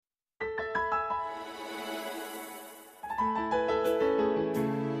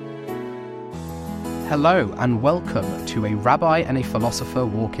Hello and welcome to A Rabbi and a Philosopher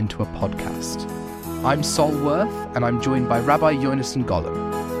Walk into a Podcast. I'm Sol Worth and I'm joined by Rabbi Yonason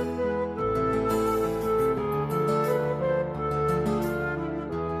Gollum.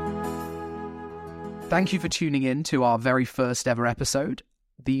 Thank you for tuning in to our very first ever episode.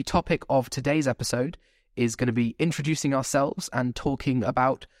 The topic of today's episode is going to be introducing ourselves and talking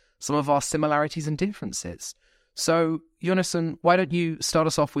about some of our similarities and differences. So, Yonason, why don't you start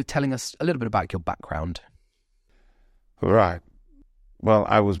us off with telling us a little bit about your background? Right. Well,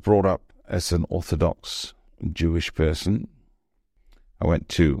 I was brought up as an Orthodox Jewish person. I went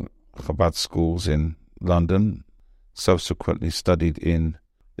to Chabad schools in London, subsequently studied in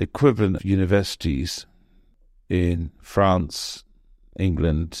the equivalent of universities in France,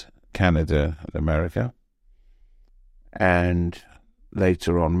 England, Canada, and America. And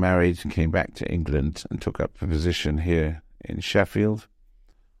later on married and came back to England and took up a position here in Sheffield,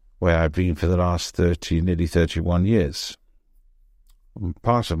 where I've been for the last nearly 31 years. And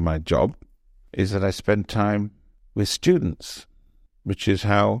part of my job is that I spend time with students, which is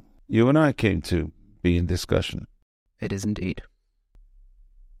how you and I came to be in discussion. It is indeed.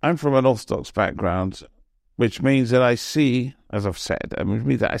 I'm from an Orthodox background, which means that I see, as I've said,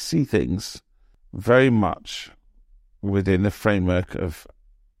 I see things very much within the framework of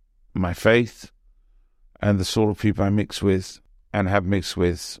my faith and the sort of people I mix with and have mixed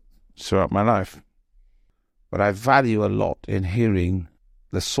with throughout my life. But I value a lot in hearing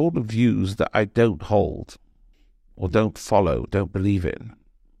the sort of views that I don't hold or don't follow, don't believe in.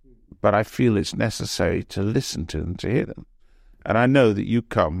 But I feel it's necessary to listen to them, to hear them. And I know that you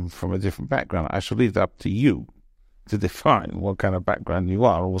come from a different background. I shall leave that up to you to define what kind of background you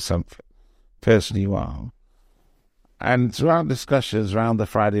are or some person you are. And throughout discussions around the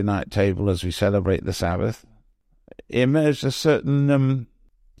Friday night table as we celebrate the Sabbath, emerged a certain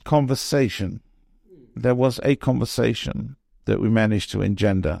conversation. There was a conversation that we managed to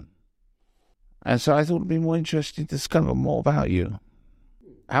engender. And so I thought it would be more interesting to discover more about you.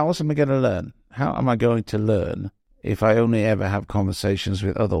 How else am I going to learn? How am I going to learn if I only ever have conversations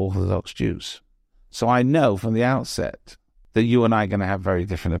with other Orthodox Jews? So I know from the outset that you and I are going to have very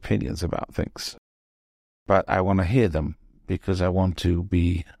different opinions about things. But I want to hear them because I want to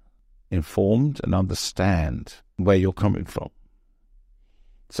be informed and understand where you're coming from.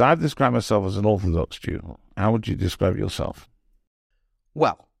 So I've described myself as an Orthodox Jew. How would you describe yourself?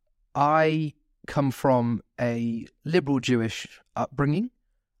 Well, I come from a liberal Jewish upbringing.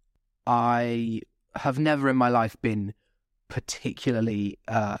 I have never in my life been particularly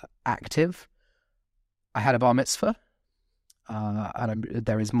active. I had a bar mitzvah. And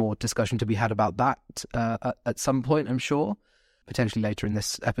there is more discussion to be had about that at some point, I'm sure, potentially later in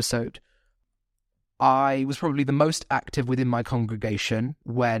this episode. I was probably the most active within my congregation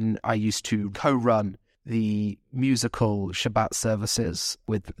when I used to co-run the musical Shabbat services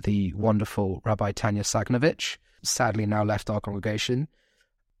with the wonderful Rabbi Tanya Sagnovich, sadly now left our congregation.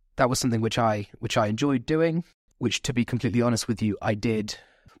 That was something which I enjoyed doing, which, to be completely honest with you, I did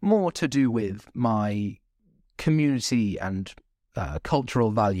more to do with my community and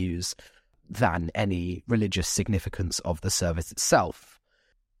cultural values than any religious significance of the service itself.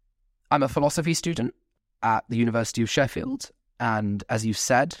 I'm a philosophy student at the University of Sheffield, and as you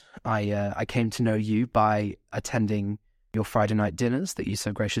said, I came to know you by attending your Friday night dinners that you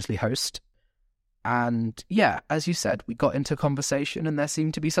so graciously host. And yeah, as you said, we got into conversation and there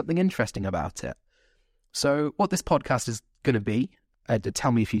seemed to be something interesting about it. So what this podcast is going to be,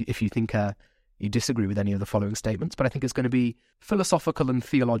 tell me if you think you disagree with any of the following statements, but I think it's going to be philosophical and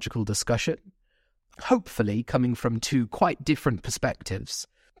theological discussion, hopefully coming from two quite different perspectives,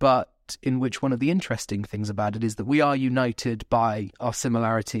 but in which one of the interesting things about it is that we are united by our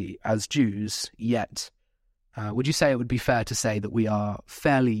similarity as Jews, yet would you say it would be fair to say that we are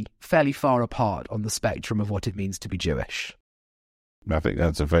fairly far apart on the spectrum of what it means to be Jewish? I think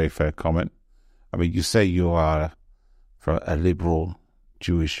that's a very fair comment. I mean, you say you are from a liberal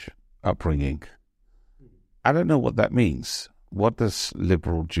Jewish upbringing. I don't know what that means. What does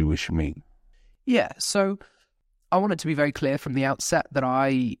liberal Jewish mean? Yeah, so I wanted to be very clear from the outset that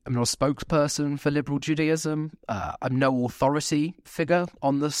I am not a spokesperson for liberal Judaism. I'm no authority figure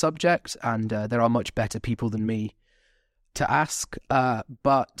on the subject, and there are much better people than me to ask.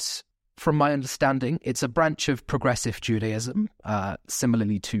 But from my understanding, it's a branch of progressive Judaism,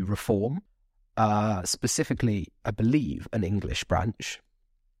 similarly to Reform, specifically, I believe, an English branch,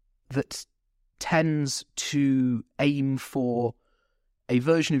 that tends to aim for a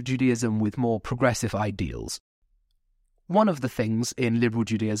version of Judaism with more progressive ideals. One of the things in liberal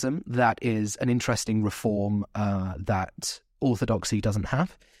Judaism that is an interesting reform that Orthodoxy doesn't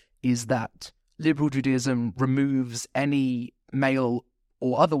have is that liberal Judaism removes any male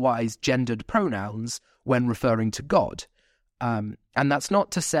or otherwise gendered pronouns when referring to God. And that's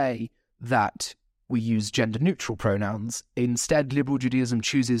not to say that we use gender-neutral pronouns. Instead, liberal Judaism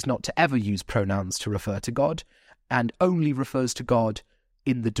chooses not to ever use pronouns to refer to God, and only refers to God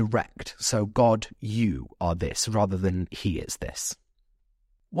in the direct. So, God, you are this, rather than he is this.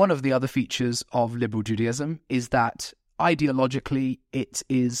 One of the other features of liberal Judaism is that ideologically it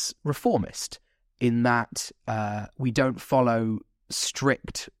is reformist, in that we don't follow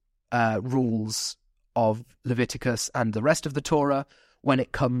strict rules of Leviticus and the rest of the Torah when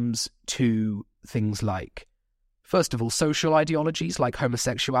it comes to things like, first of all, social ideologies like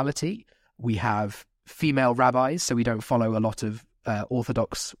homosexuality. We have female rabbis, so we don't follow a lot of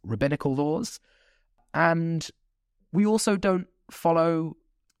orthodox rabbinical laws. And we also don't follow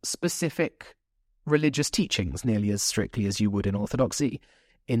specific religious teachings nearly as strictly as you would in Orthodoxy,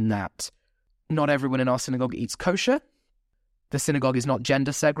 in that not everyone in our synagogue eats kosher. The synagogue is not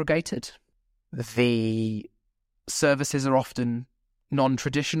gender segregated. The services are often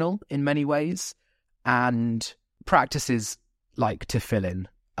non-traditional in many ways, and practices like tefillin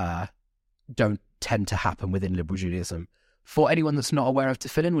don't tend to happen within liberal Judaism. For anyone that's not aware of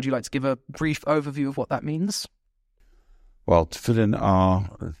tefillin, would you like to give a brief overview of what that means? Well, tefillin are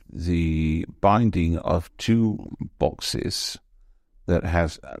the binding of two boxes that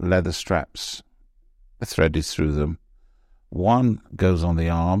have leather straps threaded through them. One goes on the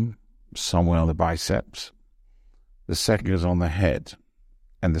arm, somewhere on the biceps. The second goes on the head,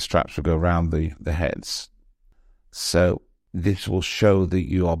 and the straps will go around the heads. So this will show that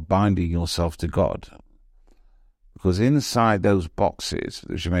you are binding yourself to God. Because inside those boxes,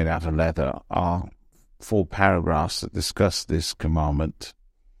 which are made out of leather, are 4 paragraphs that discuss this commandment.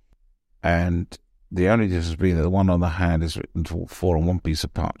 And the only difference being that the one on the hand is written 4 on one piece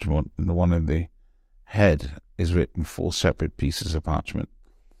of parchment, and the one in the head is written 4 separate pieces of parchment.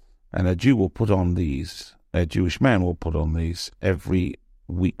 And a Jew will put on these, a Jewish man will put on these every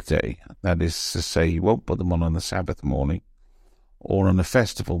weekday. That is to say, he won't put them on the Sabbath morning or on a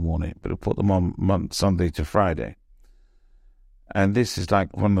festival morning, but he'll put them on Sunday to Friday. And this is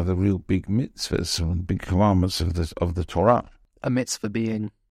like one of the real big mitzvahs and big commandments of the Torah. A mitzvah being?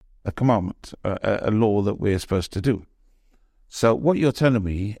 A commandment, a law that we're supposed to do. So what you're telling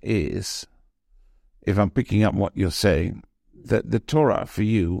me is, if I'm picking up what you're saying, that the Torah for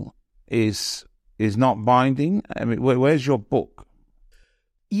you is not binding? I mean, where's your book?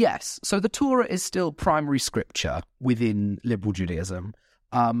 Yes. So the Torah is still primary scripture within liberal Judaism,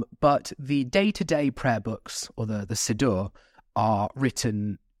 but the day-to-day prayer books, or the Siddur, are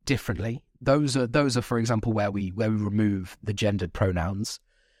written differently. Those are, for example, where we remove the gendered pronouns.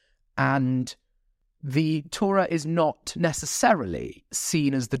 And the Torah is not necessarily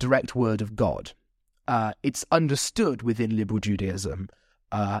seen as the direct word of God. It's understood within liberal Judaism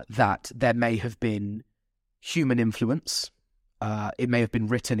that there may have been human influence. It may have been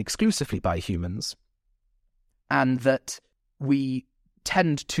written exclusively by humans, and that we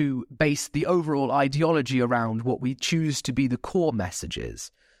tend to base the overall ideology around what we choose to be the core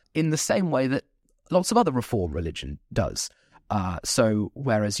messages, in the same way that lots of other Reform religion does. So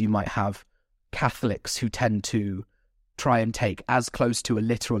whereas you might have Catholics who tend to try and take as close to a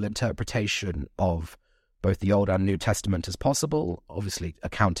literal interpretation of both the Old and New Testament as possible, obviously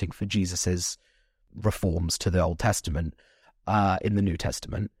accounting for Jesus's reforms to the Old Testament in the New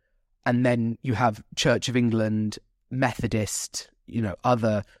Testament. And then you have Church of England, Methodist,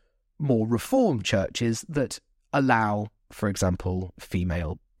 other more Reformed churches that allow, for example,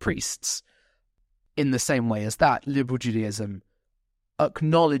 female priests. In the same way as that, liberal Judaism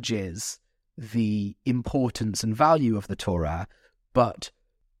acknowledges the importance and value of the Torah, but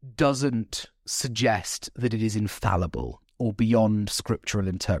doesn't suggest that it is infallible or beyond scriptural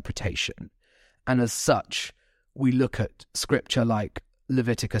interpretation. And as such, we look at scripture like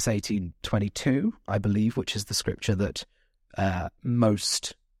Leviticus 18:22, I believe, which is the scripture that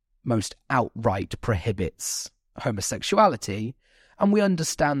most outright prohibits homosexuality, and we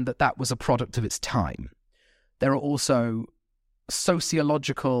understand that that was a product of its time. There are also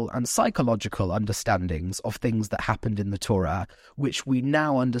sociological and psychological understandings of things that happened in the Torah, which we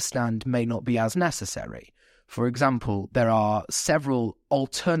now understand may not be as necessary. For example, there are several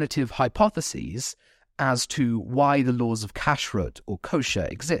alternative hypotheses as to why the laws of kashrut or kosher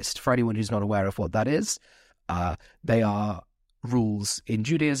exist. For anyone who's not aware of what that is, they are rules in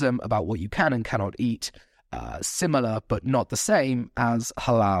Judaism about what you can and cannot eat, similar but not the same as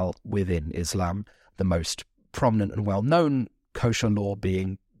halal within Islam, the most prominent and well-known kosher law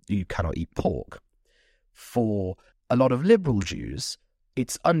being you cannot eat pork. For a lot of liberal Jews,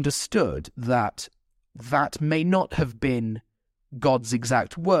 it's understood that that may not have been God's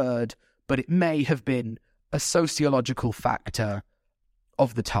exact word, but it may have been a sociological factor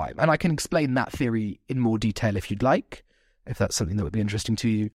of the time. And I can explain that theory in more detail if you'd like, if that's something that would be interesting to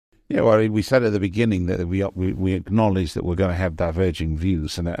you. Yeah, well, we said at the beginning that we acknowledge that we're going to have diverging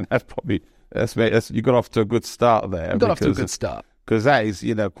views, and that's probably you got off to a good start there. You got off to a good start. Because that is,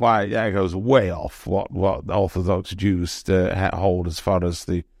 that goes way off what Orthodox Jews hold as far as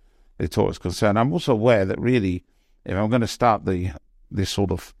the talk is concerned. I'm also aware that really, if I'm going to start this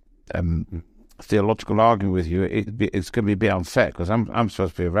sort of theological argument with you, it's going to be a bit unfair, because I'm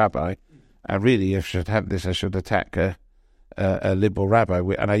supposed to be a rabbi, and really, if I should have this, I should attack a liberal rabbi,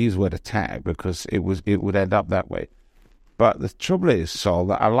 and I use the word attack because it would end up that way. But the trouble is, Sol,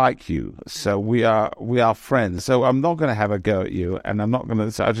 that I like you, so we are friends. So I'm not going to have a go at you, and I'm not going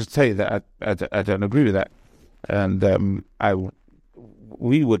to. So I'll just tell you that I don't agree with that, and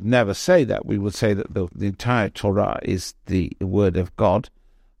we would never say that. We would say that the entire Torah is the word of God,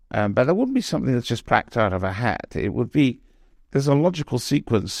 but that wouldn't be something that's just plucked out of a hat. It would be. There's a logical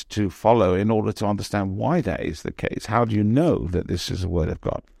sequence to follow in order to understand why that is the case. How do you know that this is a word of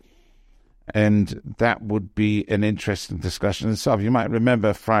God? And that would be an interesting discussion in itself. You might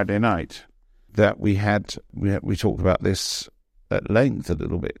remember Friday night that we talked about this at length a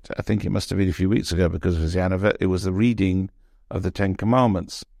little bit. I think it must have been a few weeks ago, because it was it was the reading of the Ten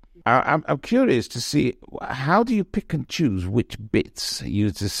Commandments. I'm curious to see, how do you pick and choose which bits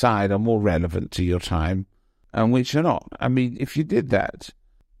you decide are more relevant to your time and which are not? I mean, if you did that,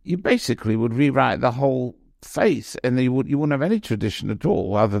 you basically would rewrite the whole faith, and you wouldn't have any tradition at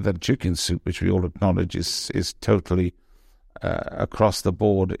all, other than chicken soup, which we all acknowledge is totally across the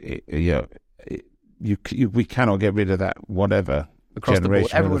board. We cannot get rid of that. Whatever across the board,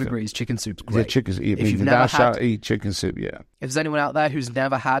 everyone agrees chicken soup's great. Thou shalt eat chicken soup. Yeah. If there's anyone out there who's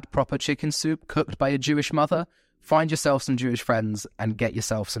never had proper chicken soup cooked by a Jewish mother, find yourself some Jewish friends and get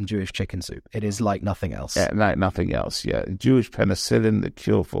yourself some Jewish chicken soup. It is like nothing else. Yeah, like nothing else. Yeah, Jewish penicillin, the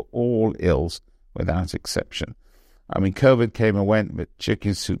cure for all ills, without exception. I mean, COVID came and went, but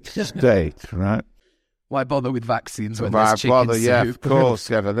chicken soup stayed, right? Why bother with vaccines when there's chicken soup? Yeah, of course.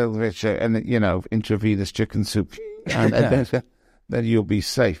 Have a little bit, and intravenous chicken soup, and then you'll be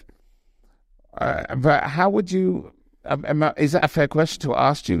safe. But how would you? Is that a fair question to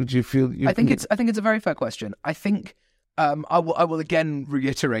ask you? Do you feel? I think it's a very fair question. I think I will again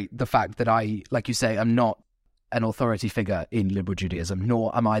reiterate the fact that I, like you say, am not an authority figure in liberal Judaism,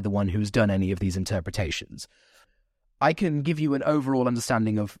 nor am I the one who's done any of these interpretations. I can give you an overall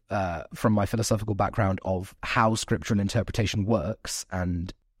understanding of, from my philosophical background, of how scriptural interpretation works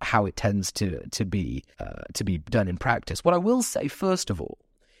and how it tends to be done in practice. What I will say, first of all,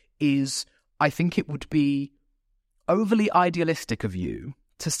 is I think it would be overly idealistic of you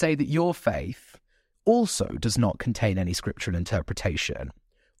to say that your faith also does not contain any scriptural interpretation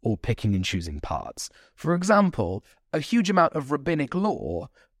or picking and choosing parts. For example, a huge amount of rabbinic law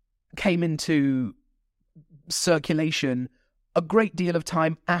came into circulation a great deal of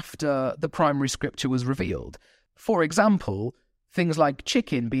time after the primary scripture was revealed. For example, things like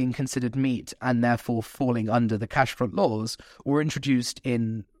chicken being considered meat and therefore falling under the kashrut laws were introduced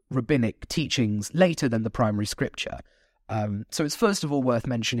in rabbinic teachings later than the primary scripture. So it's first of all worth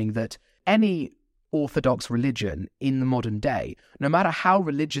mentioning that any Orthodox religion in the modern day, no matter how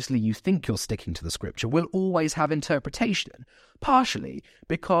religiously you think you're sticking to the scripture, will always have interpretation, partially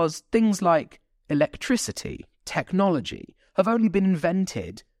because things like electricity, technology, have only been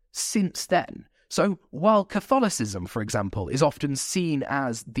invented since then. So while Catholicism, for example, is often seen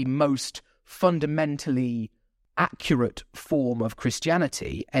as the most fundamentally accurate form of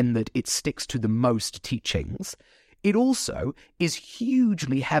Christianity, and that it sticks to the most teachings, it also is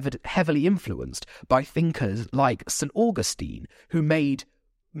hugely heavily influenced by thinkers like St. Augustine, who made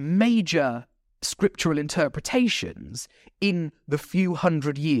major scriptural interpretations in the few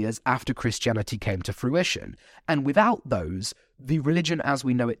hundred years after Christianity came to fruition. And without those, the religion as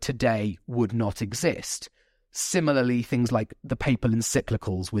we know it today would not exist. Similarly, things like the papal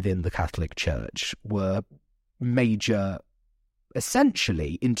encyclicals within the Catholic Church were major,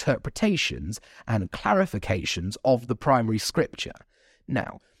 essentially, interpretations and clarifications of the primary scripture.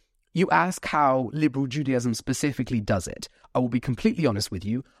 Now, you ask how liberal Judaism specifically does it. I will be completely honest with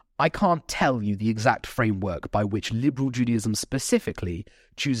you. I can't tell you the exact framework by which liberal Judaism specifically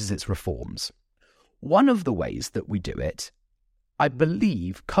chooses its reforms. One of the ways that we do it, I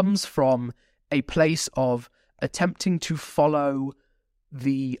believe, comes from a place of attempting to follow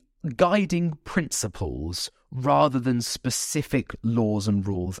the guiding principles rather than specific laws and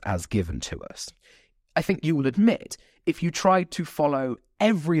rules as given to us. I think you will admit, if you tried to follow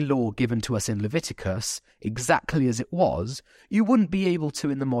every law given to us in Leviticus exactly as it was, you wouldn't be able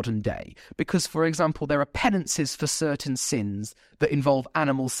to in the modern day. Because, for example, there are penances for certain sins that involve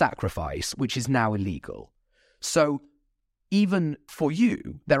animal sacrifice, which is now illegal. So even for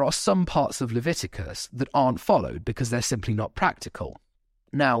you, there are some parts of Leviticus that aren't followed because they're simply not practical.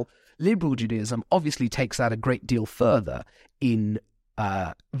 Now, liberal Judaism obviously takes that a great deal further in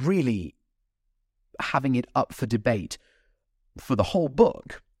really having it up for debate for the whole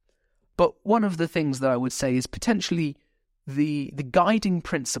book. But one of the things that I would say is potentially the guiding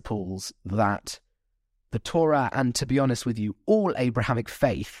principles that the Torah, and to be honest with you, all Abrahamic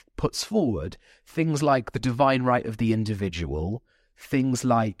faith puts forward, things like the divine right of the individual, things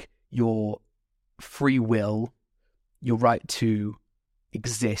like your free will, your right to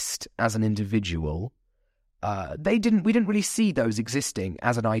exist as an individual, we didn't really see those existing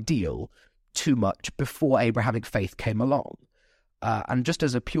as an ideal too much before Abrahamic faith came along. And just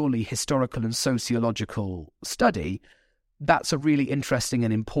as a purely historical and sociological study, that's a really interesting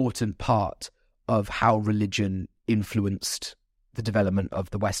and important part of how religion influenced the development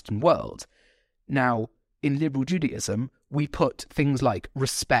of the Western world. Now, in liberal Judaism, we put things like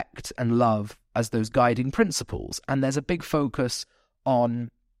respect and love as those guiding principles, and there's a big focus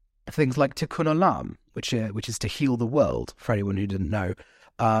on things like tikkun olam, which is to heal the world, for anyone who didn't know.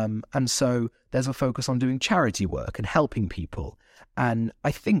 And so there's a focus on doing charity work and helping people. And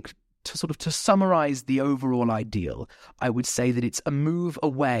I think to summarize the overall ideal, I would say that it's a move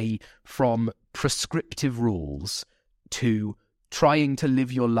away from prescriptive rules to trying to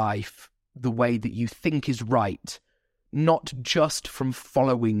live your life the way that you think is right, not just from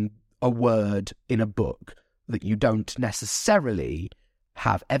following a word in a book that you don't necessarily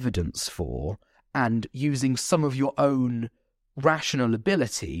have evidence for, and using some of your own rational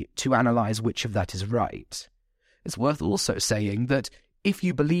ability to analyze which of that is right. It's worth also saying that if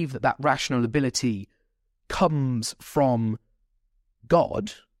you believe that rational ability comes from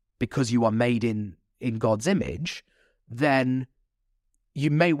God, because you are made in God's image, then you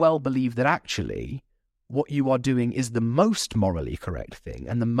may well believe that actually what you are doing is the most morally correct thing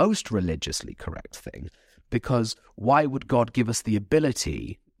and the most religiously correct thing, because why would God give us the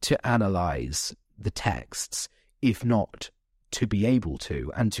ability to analyze the texts if not to be able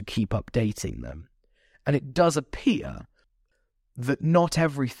to and to keep updating them? And it does appear that not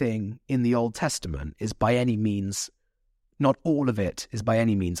everything in the Old Testament is by any means, not all of it is by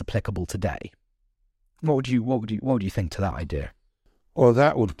any means applicable today. What would you think to that idea? Well,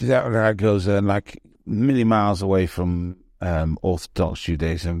 that goes like many miles away from Orthodox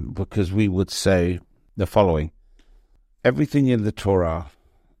Judaism, because we would say the following: everything in the Torah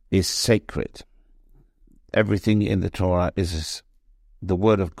is sacred. Everything in the Torah is the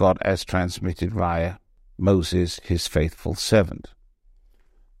word of God as transmitted via Moses, his faithful servant.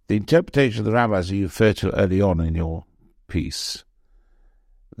 The interpretation of the rabbis you referred to early on in your piece,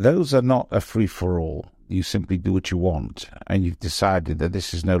 those are not a free-for-all. You simply do what you want, and you've decided that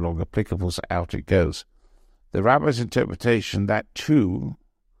this is no longer applicable, so out it goes. The rabbi's interpretation, that too,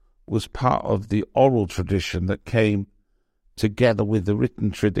 was part of the oral tradition that came together with the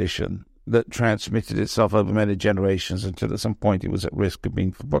written tradition that transmitted itself over many generations until at some point it was at risk of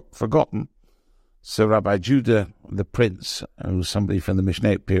being forgotten. So Rabbi Judah, the prince, who was somebody from the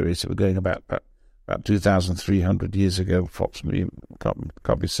Mishnaic period, so we're going about 2,300 years ago, approximately,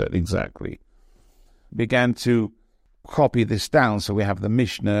 can't be certain exactly, began to copy this down. So we have the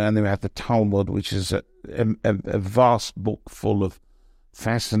Mishnah, and then we have the Talmud, which is a vast book full of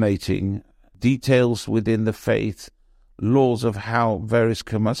fascinating details within the faith, laws of how various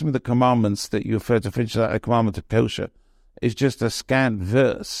commands, some of the commandments that you refer to, for instance, the commandment of kosher, is just a scant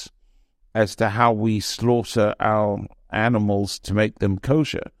verse as to how we slaughter our animals to make them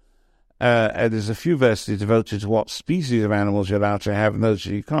kosher. And there's a few verses devoted to what species of animals you're allowed to have and those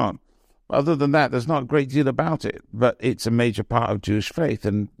you can't. Other than that, there's not a great deal about it, but it's a major part of Jewish faith,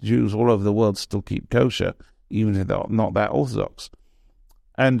 and Jews all over the world still keep kosher, even if they're not that orthodox.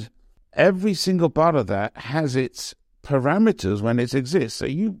 And every single part of that has its parameters when it exists. So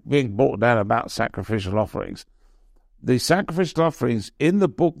you being brought down about sacrificial offerings. The sacrificial offerings in the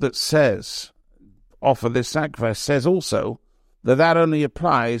book that says, offer this sacrifice, says also that only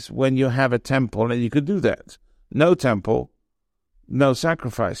applies when you have a temple, and you could do that. No temple, no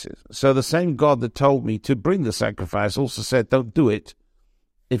sacrifices. So the same God that told me to bring the sacrifice also said, don't do it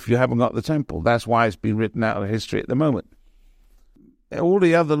if you haven't got the temple. That's why it's been written out of history at the moment. All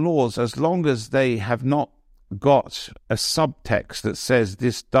the other laws, as long as they have not got a subtext that says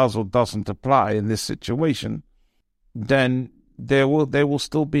this does or doesn't apply in this situation, then they will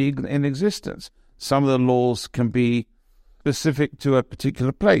still be in existence. Some of the laws can be specific to a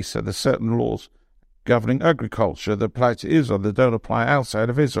particular place. So there's certain laws governing agriculture that apply to Israel that don't apply outside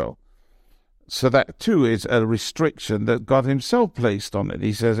of Israel. So that too is a restriction that God himself placed on it.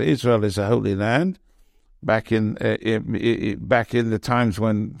 He says Israel is a holy land. Back in the times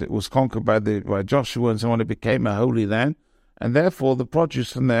when it was conquered by Joshua and so on, it became a holy land, and therefore the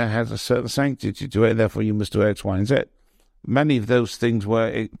produce from there has a certain sanctity to it. Therefore, you must do X, Y, and Z. Many of those things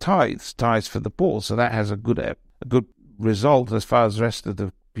were tithes for the poor, so that has a good result as far as the rest of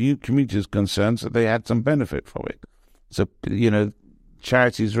the community is concerned. So they had some benefit from it. So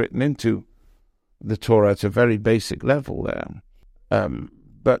charity is written into the Torah at a very basic level there.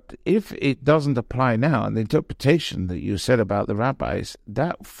 But if it doesn't apply now, and the interpretation that you said about the rabbis,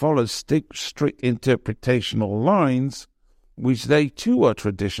 that follows strict interpretational lines, which they too are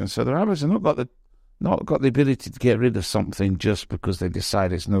tradition. So the rabbis have not got the ability to get rid of something just because they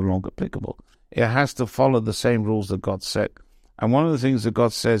decide it's no longer applicable. It has to follow the same rules that God set. And one of the things that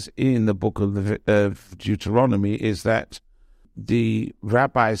God says in the book of Deuteronomy is that the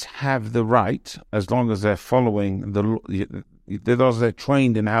rabbis have the right, as long as they're following they're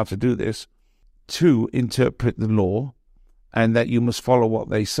trained in how to do this, to interpret the law, and that you must follow what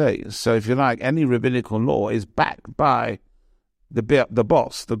they say. So if you like, any rabbinical law is backed by the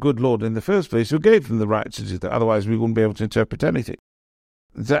boss, the good Lord in the first place, who gave them the right to do that. Otherwise, we wouldn't be able to interpret anything.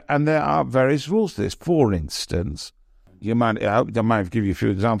 And there are various rules to this. For instance, I might give you a few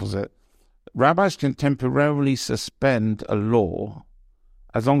examples that rabbis can temporarily suspend a law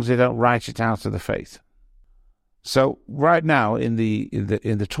as long as they don't write it out of the faith. So right now, in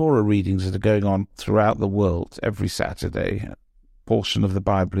the Torah readings that are going on throughout the world, every Saturday, a portion of the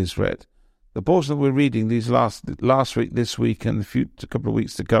Bible is read. The portion that we're reading these last week, this week, and a couple of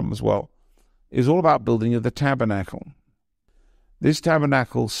weeks to come as well, is all about building of the tabernacle. This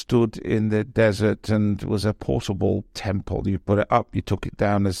tabernacle stood in the desert and was a portable temple. You put it up, you took it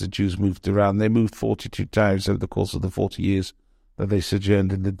down as the Jews moved around. They moved 42 times over the course of the 40 years that they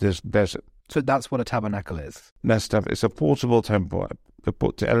sojourned in the desert. So that's what a tabernacle is? It's a portable temple,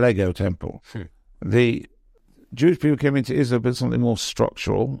 a Lego temple. The Jewish people came into Israel with something more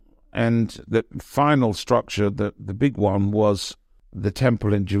structural, and the final structure, the big one, was the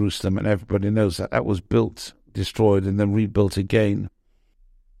temple in Jerusalem, and everybody knows that was built, destroyed, and then rebuilt again.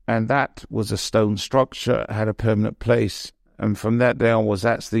 And that was a stone structure, had a permanent place, and from that day onwards,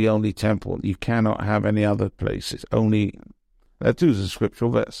 that's the only temple. You cannot have any other place. It's only, that too is a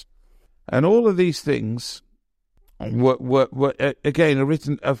scriptural verse. And all of these things were again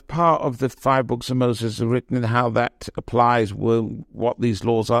written as part of the 5 books of Moses, are written in how that applies, what these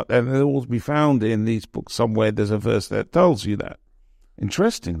laws are, and they'll all be found in these books somewhere. There's a verse that tells you that.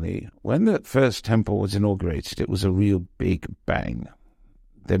 Interestingly, when the first temple was inaugurated, it was a real big bang.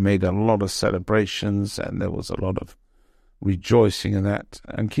 They made a lot of celebrations, and there was a lot of rejoicing in that.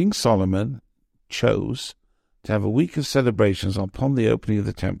 And King Solomon chose to have a week of celebrations upon the opening of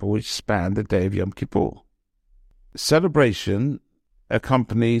the temple, which spanned the day of Yom Kippur. Celebration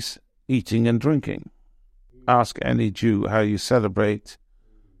accompanies eating and drinking. Ask any Jew how you celebrate.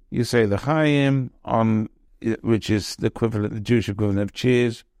 You say the Chaim, which is the Jewish equivalent of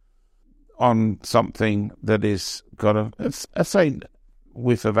cheers, on something that is got a faint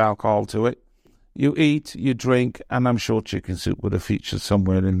whiff of alcohol to it. You eat, you drink, and I'm sure chicken soup would have featured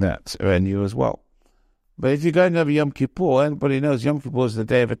somewhere in that menu as well. But if you're going to have Yom Kippur, everybody knows Yom Kippur is the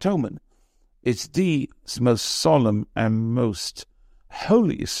Day of Atonement. It's the most solemn and most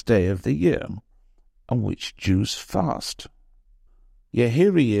holiest day of the year on which Jews fast. Yet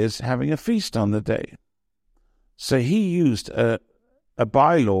here he is having a feast on the day. So he used a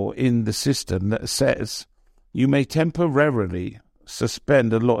bylaw in the system that says you may temporarily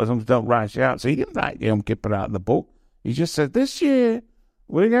suspend a law as long as you don't write it out. So he didn't write Yom Kippur out of the book. He just said, this year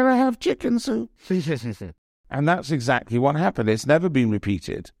we're going to have chicken soup. And that's exactly what happened. It's never been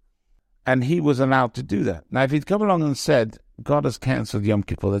repeated. And he was allowed to do that. Now, if he'd come along and said, God has cancelled Yom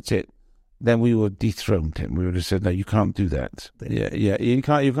Kippur, that's it, then we would have dethroned him. We would have said, no, you can't do that. Yeah, you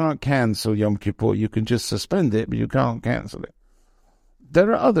can't cancel Yom Kippur. You can just suspend it, but you can't cancel it. There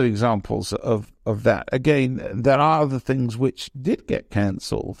are other examples of that. Again, there are other things which did get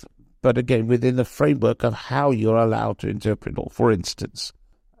cancelled, but again, within the framework of how you're allowed to interpret law. For instance,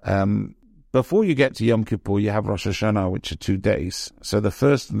 before you get to Yom Kippur, you have Rosh Hashanah, which are 2 days. So the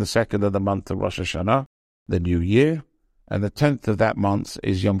 1st and the 2nd of the month of Rosh Hashanah, the new year, and the 10th of that month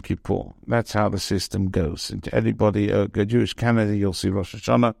is Yom Kippur. That's how the system goes. And to anybody, a Jewish Canada, you'll see Rosh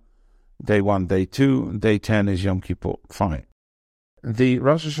Hashanah, day 1, day 2, day 10 is Yom Kippur. Fine. The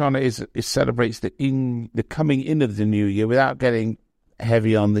Rosh Hashanah celebrates the coming in of the new year without getting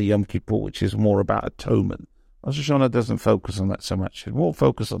heavy on the Yom Kippur, which is more about atonement. Rosh Hashanah doesn't focus on that so much. It's more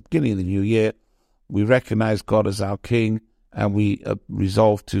focused on the beginning of the new year. We recognize God as our King, and we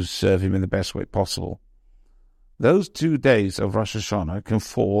resolve to serve him in the best way possible. Those 2 days of Rosh Hashanah can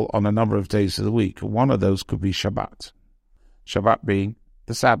fall on a number of days of the week. One of those could be Shabbat. Shabbat being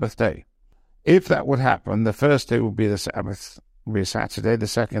the Sabbath day. If that would happen, the first day would be the Sabbath, would be a Saturday, the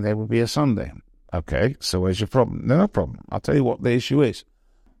second day would be a Sunday. Okay, so where's your problem? No problem. I'll tell you what the issue is.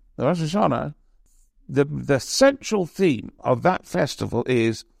 The Rosh Hashanah, the central theme of that festival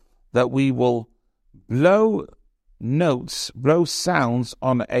is that we will blow sounds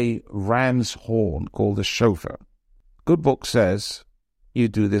on a ram's horn called the shofar. Good book says you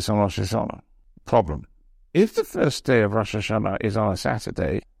do this on Rosh Hashanah. Problem. If the first day of Rosh Hashanah is on a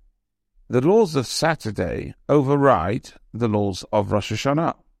Saturday, the laws of Saturday override the laws of Rosh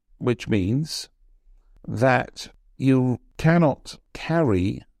Hashanah, which means that you cannot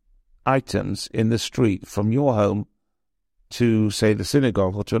carry items in the street from your home to, say, the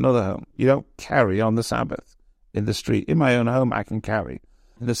synagogue or to another home. You don't carry on the Sabbath in the street. In my own home, I can carry.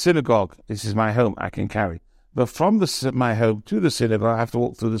 In the synagogue, this is my home, I can carry. But from my home to the synagogue, I have to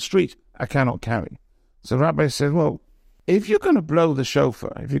walk through the street. I cannot carry. So the rabbi said, well, if you're going to blow the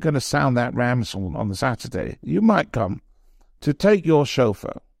shofar, if you're going to sound that ram's horn on the Saturday, you might come to take your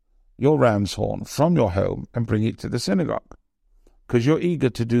shofar, your ram's horn, from your home and bring it to the synagogue because you're eager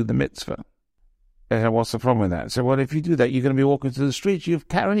to do the mitzvah. What's the problem with that? So, well, if you do that, you're going to be walking through the streets. You've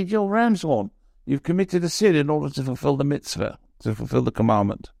carried your ram's horn. You've committed a sin in order to fulfill the mitzvah, to fulfill the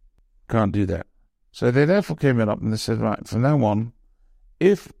commandment. Can't do that. So they therefore came up and they said, right, from now on,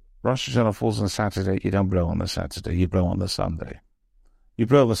 if Rosh Hashanah falls on Saturday, you don't blow on the Saturday, you blow on the Sunday. You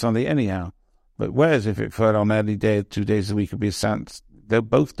blow on the Sunday anyhow. But whereas if it fell on any day, 2 days a week, it would be a Saturday, they're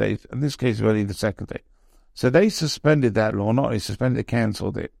both days. In this case, only the second day. So they suspended that law, not only suspended it,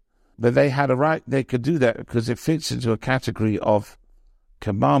 cancelled it. But they had a right, they could do that because it fits into a category of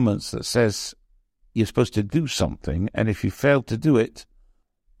commandments that says you're supposed to do something, and if you fail to do it,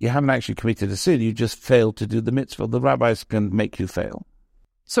 you haven't actually committed a sin, you just failed to do the mitzvah. The rabbis can make you fail.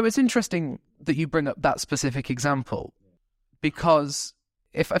 So it's interesting that you bring up that specific example, because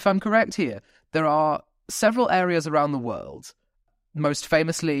if I'm correct here, there are several areas around the world, most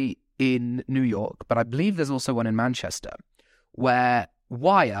famously in New York, but I believe there's also one in Manchester, where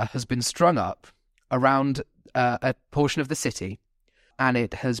wire has been strung up around a portion of the city, and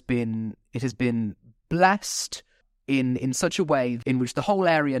it has been blessed in such a way in which the whole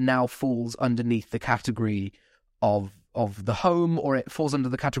area now falls underneath the category of the home, or it falls under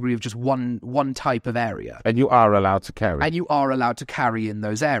the category of just one type of area. And you are allowed to carry. And you are allowed to carry in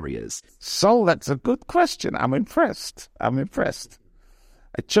those areas. So that's a good question. I'm impressed.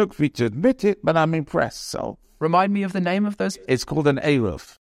 It took me to admit it, but I'm impressed. So remind me of the name of those. It's called an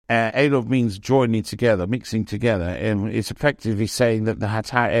Eruv. Eruv means joining together, mixing together, and it's effectively saying that the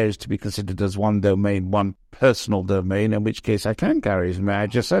entire area is to be considered as one domain, one personal domain, in which case I can carry, as I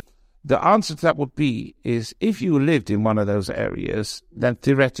just said. The answer to that would be is if you lived in one of those areas, then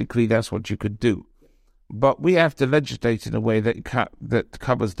theoretically that's what you could do. But we have to legislate in a way that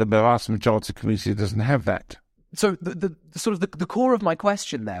covers the vast majority of the community that doesn't have that. So the core of my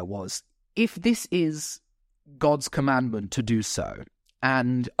question there was, if this is God's commandment to do so,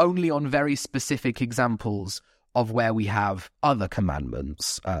 and only on very specific examples of where we have other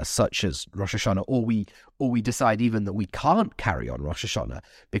commandments, such as Rosh Hashanah, or we decide even that we can't carry on Rosh Hashanah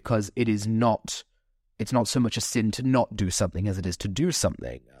because it's not so much a sin to not do something as it is to do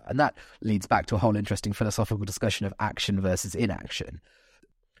something. And that leads back to a whole interesting philosophical discussion of action versus inaction.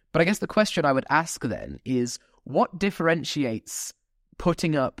 But I guess the question I would ask then is, what differentiates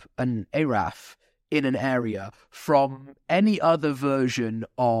putting up an Eruv in an area from any other version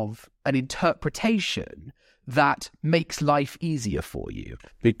of an interpretation that makes life easier for you?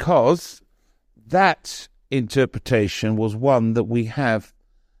 Because that interpretation was one that we have,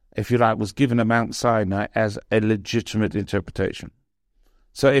 if you like, was given at Mount Sinai as a legitimate interpretation.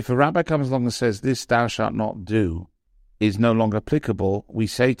 So if a rabbi comes along and says, this thou shalt not do, is no longer applicable, we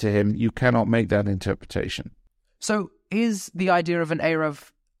say to him, you cannot make that interpretation. So is the idea of an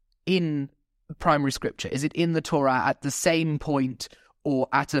Eruv in primary scripture? Is it in the Torah at the same point, or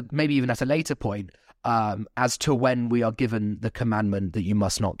maybe even at a later point, as to when we are given the commandment that you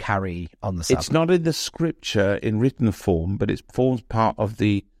must not carry on the Sabbath? It's not in the scripture in written form, but it forms part of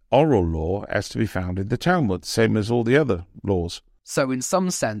the oral law as to be found in the Talmud, same as all the other laws. So in some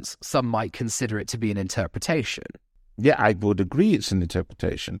sense, some might consider it to be an interpretation. Yeah, I would agree it's an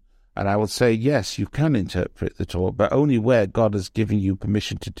interpretation. And I would say, yes, you can interpret the Torah, but only where God has given you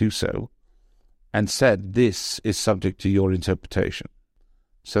permission to do so and said this is subject to your interpretation.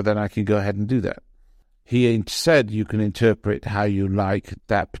 so then I can go ahead and do that. He said you can interpret how you like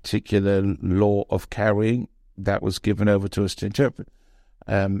that particular law of carrying that was given over to us to interpret.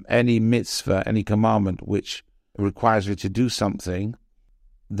 Any mitzvah, any commandment which requires you to do something,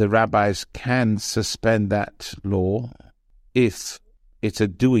 the rabbis can suspend that law if it's a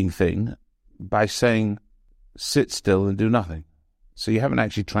doing thing by saying, sit still and do nothing. So you haven't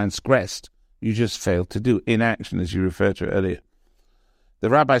actually transgressed, you just failed to do inaction, as you referred to earlier. The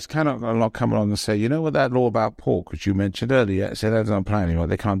rabbis cannot come along and say, you know what, that law about pork, which you mentioned earlier, say that doesn't apply anymore.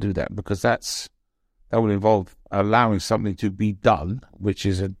 They can't do that because that would involve allowing something to be done, which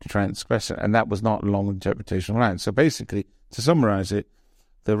is a transgression, and that was not along interpretational lines. So basically, to summarize it,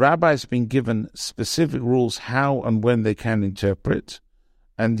 the rabbis have been given specific rules how and when they can interpret,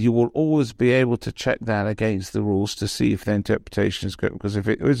 and you will always be able to check that against the rules to see if their interpretation is correct, because if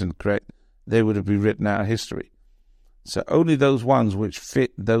it isn't correct, they would have been written out of history. So only those ones which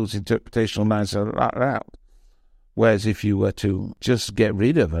fit those interpretational lines are allowed. Whereas if you were to just get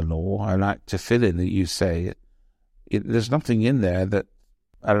rid of a law, I like to fill in that you say, there's nothing in there that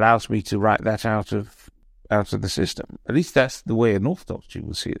allows me to write that out of the system. At least that's the way an Orthodox Jew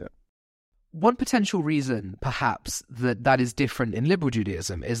will see that. One potential reason, perhaps, that is different in liberal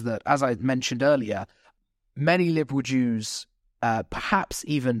Judaism is that, as I mentioned earlier, many liberal Jews, perhaps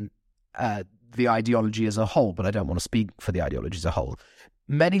even the ideology as a whole, but I don't want to speak for the ideology as a whole,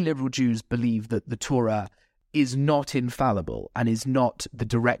 many liberal Jews believe that the Torah is not infallible and is not the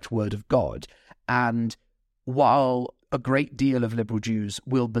direct word of God. And while a great deal of liberal Jews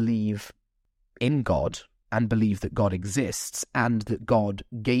will believe in God and believe that God exists and that God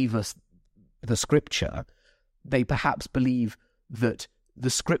gave us the scripture, they perhaps believe that the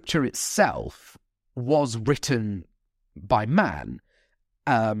scripture itself was written by man,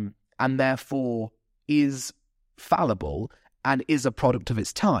 and therefore is fallible and is a product of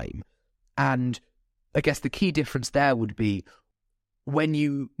its time. And I guess the key difference there would be when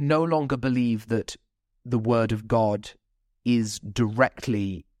you no longer believe that the word of God is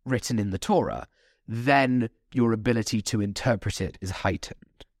directly written in the Torah, then your ability to interpret it is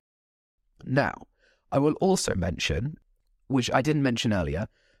heightened. Now, I will also mention, which I didn't mention earlier,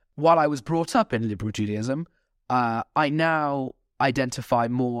 while I was brought up in liberal Judaism, I now identify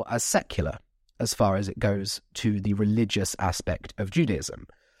more as secular as far as it goes to the religious aspect of Judaism.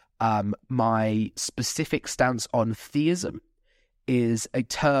 My specific stance on theism is a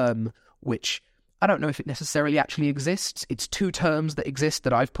term which I don't know if it necessarily actually exists. It's two terms that exist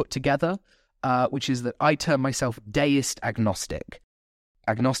that I've put together, which is that I term myself deist agnostic.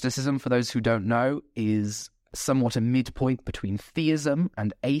 Agnosticism, for those who don't know, is somewhat a midpoint between theism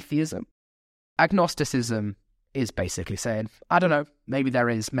and atheism. Agnosticism is basically saying, I don't know, maybe there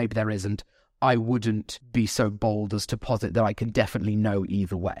is, maybe there isn't. I wouldn't be so bold as to posit that I can definitely know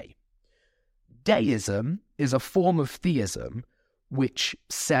either way. Deism is a form of theism which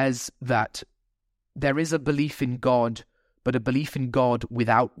says that there is a belief in God, but a belief in God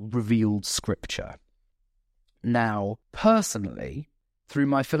without revealed scripture. Now, personally, through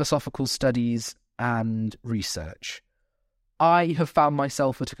my philosophical studies and research, I have found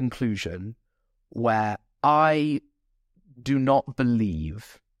myself at a conclusion where I do not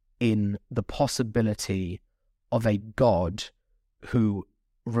believe in the possibility of a God who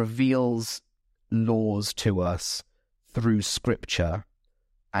reveals laws to us through scripture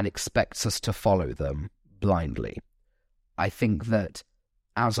and expects us to follow them blindly. I think that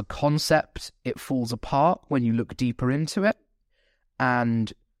as a concept, it falls apart when you look deeper into it.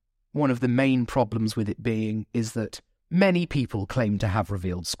 And one of the main problems with it being is that many people claim to have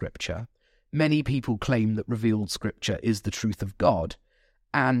revealed scripture. Many people claim that revealed scripture is the truth of God.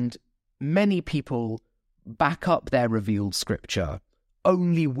 And many people back up their revealed scripture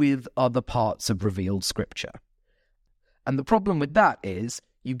only with other parts of revealed scripture. And the problem with that is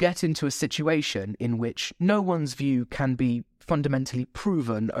you get into a situation in which no one's view can be fundamentally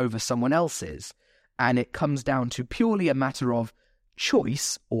proven over someone else's, and it comes down to purely a matter of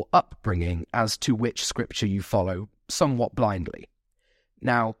choice or upbringing as to which scripture you follow somewhat blindly.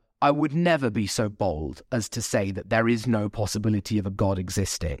 Now, I would never be so bold as to say that there is no possibility of a God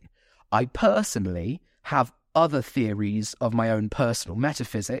existing. I personally have other theories of my own personal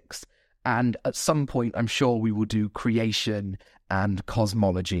metaphysics, and at some point I'm sure we will do creation and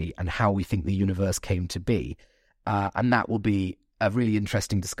cosmology and how we think the universe came to be. And that will be a really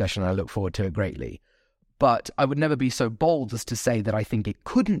interesting discussion. I look forward to it greatly. But I would never be so bold as to say that I think it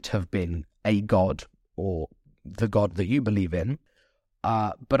couldn't have been a God or the God that you believe in.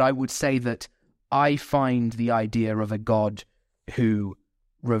 But I would say that I find the idea of a God who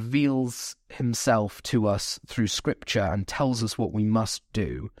reveals himself to us through Scripture and tells us what we must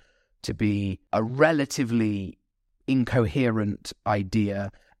do to be a relatively incoherent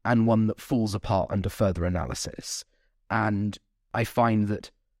idea and one that falls apart under further analysis. And I find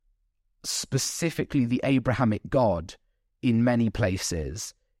that specifically the Abrahamic God in many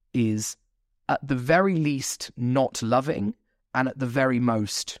places is at the very least not loving and at the very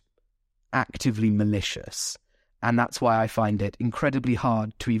most actively malicious. And that's why I find it incredibly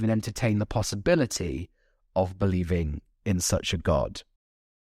hard to even entertain the possibility of believing in such a God.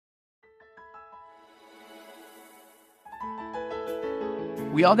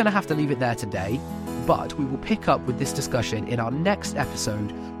 We are going to have to leave it there today, but we will pick up with this discussion in our next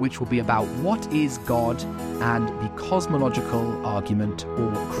episode, which will be about what is God and the cosmological argument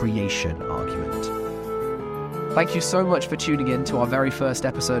or creation argument. Thank you so much for tuning in to our very first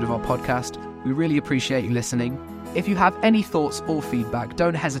episode of our podcast. We really appreciate you listening. If you have any thoughts or feedback,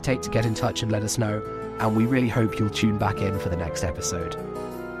 don't hesitate to get in touch and let us know, and we really hope you'll tune back in for the next episode.